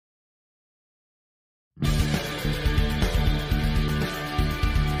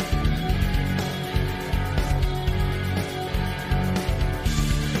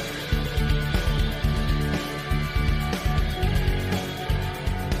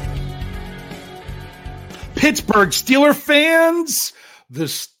Pittsburgh Steelers fans, the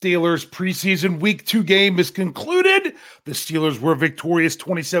Steelers preseason week 2 game is concluded. The Steelers were victorious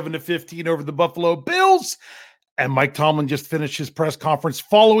 27-15 over the Buffalo Bills. And Mike Tomlin just finished his press conference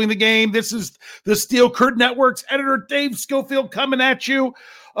following the game. This is the Steel Curtain Network's editor, Dave Schofield, coming at you,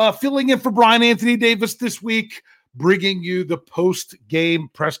 filling in for Brian Anthony Davis this week, bringing you the post-game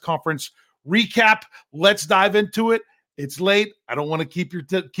press conference recap. Let's dive into it. It's late. I don't want to keep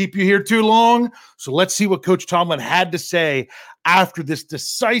you here too long. So let's see what Coach Tomlin had to say after this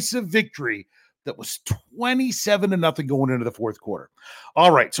decisive victory that was 27-0 going into the fourth quarter.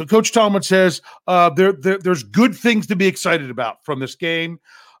 All right. So Coach Tomlin says there's good things to be excited about from this game.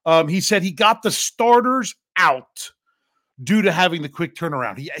 He said he got the starters out due to having the quick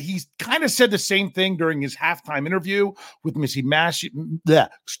turnaround. He's kind of said the same thing during his halftime interview with Missy Matthews.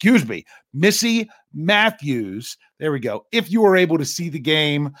 There we go. If you were able to see the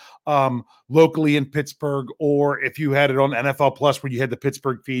game locally in Pittsburgh, or if you had it on NFL Plus where you had the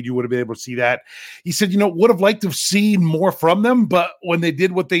Pittsburgh feed, you would have been able to see that. He said, would have liked to have seen more from them, but when they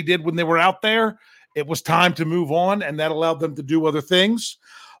did what they did when they were out there, it was time to move on, and that allowed them to do other things.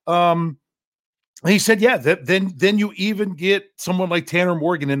 He said, yeah, then you even get someone like Tanner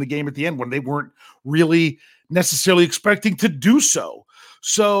Morgan in the game at the end when they weren't really necessarily expecting to do so.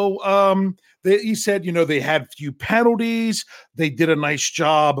 So he said, they had few penalties. They did a nice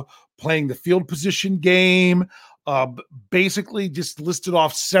job playing the field position game. Basically just listed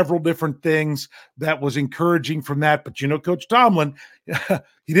off several different things that was encouraging from that. But, Coach Tomlin,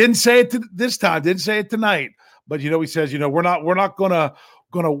 he didn't say it this time, didn't say it tonight. But, he says, we're not going to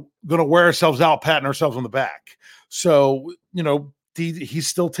wear ourselves out, patting ourselves on the back. So, he's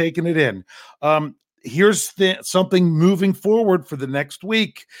still taking it in. Here's something moving forward for the next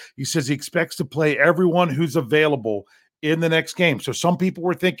week. He says he expects to play everyone who's available in the next game. So some people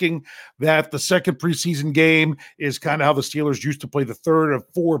were thinking that the second preseason game is kind of how the Steelers used to play the third of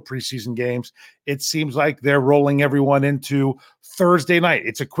 4 preseason games. It seems like they're rolling everyone into Thursday night.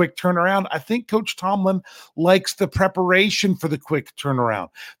 It's a quick turnaround. I think Coach Tomlin likes the preparation for the quick turnaround.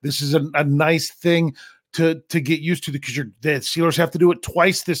 This is a nice thing to get used to, because the Steelers have to do it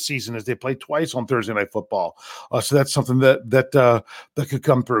twice this season, as they play twice on Thursday Night Football. So that's something that could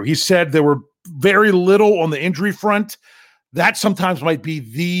come through. He said there were very little on the injury front. That sometimes might be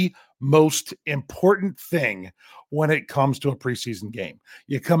the most important thing when it comes to a preseason game.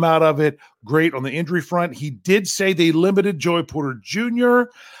 You come out of it great on the injury front. He did say they limited Joey Porter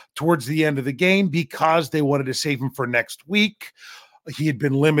Jr. towards the end of the game because they wanted to save him for next week. He had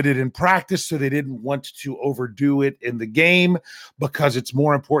been limited in practice, so they didn't want to overdo it in the game because it's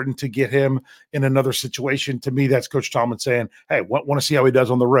more important to get him in another situation. To me, that's Coach Tomlin saying, hey, want to see how he does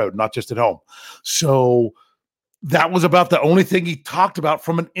on the road, not just at home. So that was about the only thing he talked about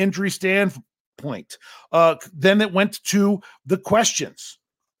from an injury standpoint. Then it went to the questions.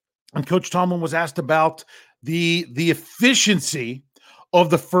 And Coach Tomlin was asked about the efficiency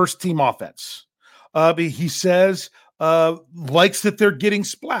of the first team offense. He says, likes that they're getting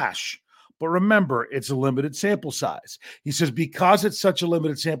splash. But remember, it's a limited sample size. He says, because it's such a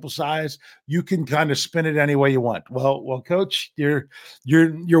limited sample size, you can kind of spin it any way you want. Well, Coach, your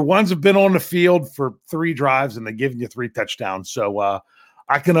ones have been on the field for 3 drives and they're giving you 3 touchdowns. So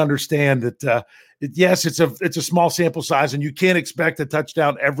I can understand that. Yes, it's a small sample size, and you can't expect a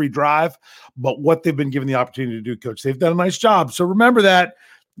touchdown every drive. But what they've been given the opportunity to do, Coach, they've done a nice job. So remember that.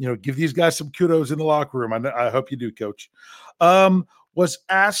 Give these guys some kudos in the locker room. I hope you do, Coach. Was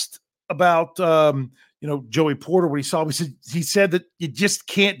asked about, Joey Porter, what he saw. He said that you just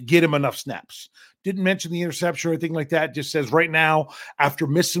can't get him enough snaps. Didn't mention the interception or anything like that. Just says right now, after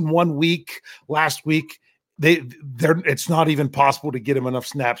missing 1 week last week, it's not even possible to get him enough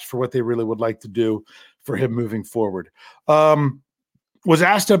snaps for what they really would like to do for him moving forward. Was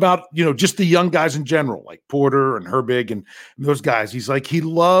asked about, just the young guys in general, like Porter and Herbig and those guys. He's like, he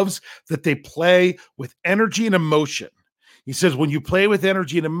loves that they play with energy and emotion. He says, when you play with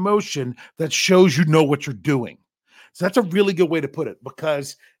energy and emotion, that shows what you're doing. So that's a really good way to put it,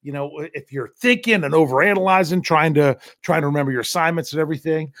 because, if you're thinking and overanalyzing, trying to remember your assignments and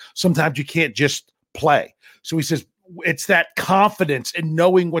everything, sometimes you can't just play. So he says, it's that confidence in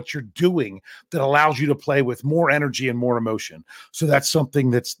knowing what you're doing that allows you to play with more energy and more emotion. So that's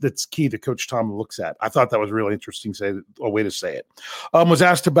something that's key that Coach Tomlin looks at. I thought that was really interesting, a way to say it. Was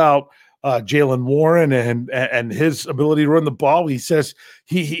asked about Jaylen Warren and his ability to run the ball. He says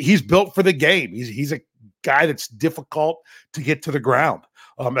he's built for the game. He's a guy that's difficult to get to the ground.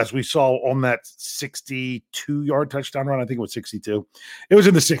 As we saw on that 62-yard touchdown run. I think it was 62. It was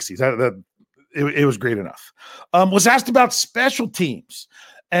in the 60s. It was great enough. Was asked about special teams.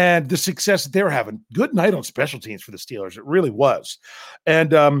 and the success that they were having. Good night on special teams for the Steelers. It really was.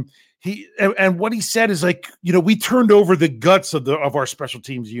 And and what he said is like, we turned over the guts of our special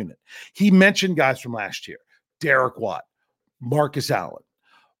teams unit. He mentioned guys from last year, Derek Watt, Marcus Allen,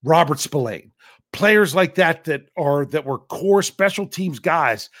 Robert Spillane, players like that were core special teams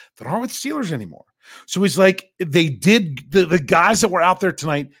guys that aren't with the Steelers anymore. So he's like, they did the guys that were out there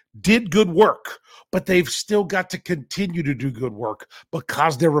tonight did good work, but they've still got to continue to do good work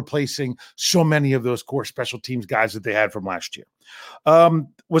because they're replacing so many of those core special teams guys that they had from last year.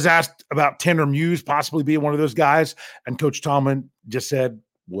 Was asked about Tanner Muse possibly being one of those guys, and Coach Tomlin just said,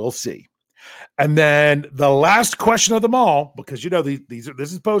 we'll see. And then the last question of them all, because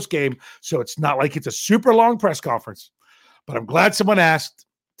this is post game, so it's not like it's a super long press conference, but I'm glad someone had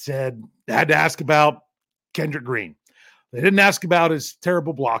to ask about Kendrick Green. They didn't ask about his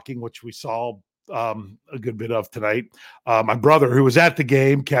terrible blocking, which we saw a good bit of tonight. My brother, who was at the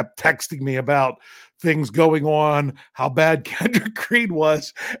game, kept texting me about things going on, how bad Kendrick Green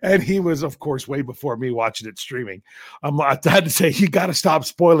was, and he was, of course, way before me watching it streaming. I had to say, you got to stop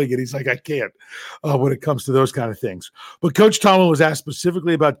spoiling it. He's like, I can't when it comes to those kind of things. But Coach Tomlin was asked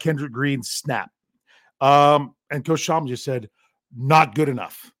specifically about Kendrick Green's snap. And Coach Tomlin just said, not good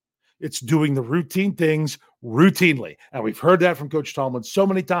enough. It's doing the routine things routinely. And we've heard that from Coach Tomlin so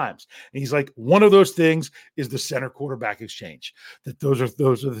many times. And he's like, one of those things is the center quarterback exchange. That those are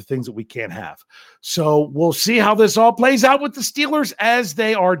the things that we can't have. So we'll see how this all plays out with the Steelers as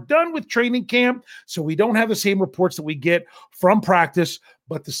they are done with training camp. So we don't have the same reports that we get from practice,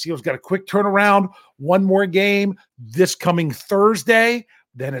 but the Steelers got a quick turnaround. One more game this coming Thursday.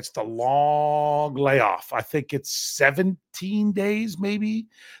 Then it's the long layoff. I think it's 17 days maybe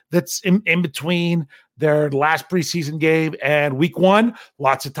that's in between their last preseason game and week one.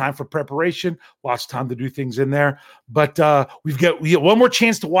 Lots of time for preparation, lots of time to do things in there. But we get one more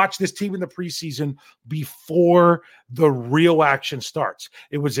chance to watch this team in the preseason before the real action starts.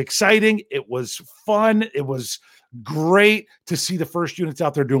 It was exciting. It was fun. It was great to see the first units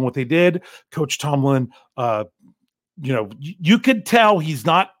out there doing what they did. Coach Tomlin, you could tell he's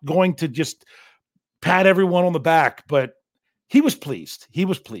not going to just pat everyone on the back, but he was pleased.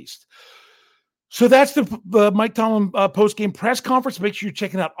 So that's the Mike Tomlin post-game press conference. Make sure you're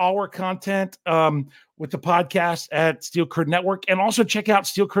checking out all our content with the podcast at Steel Curtain Network, and also check out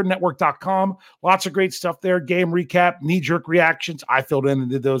steelcurtainnetwork.com. Lots of great stuff there. Game recap, knee-jerk reactions. I filled in and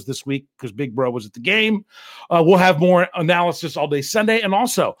did those this week because Big Bro was at the game. We'll have more analysis all day Sunday, and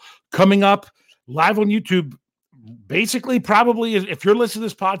also coming up live on YouTube. Basically, probably if you're listening to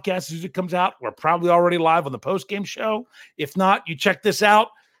this podcast as it comes out, we're probably already live on the post-game show. If not, you check this out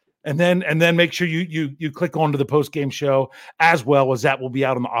and then make sure you click onto the post-game show, as well as that will be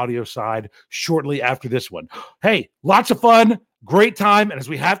out on the audio side shortly after this one. Hey, lots of fun, great time, and as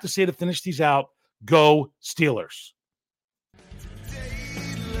we have to say to finish these out, go Steelers.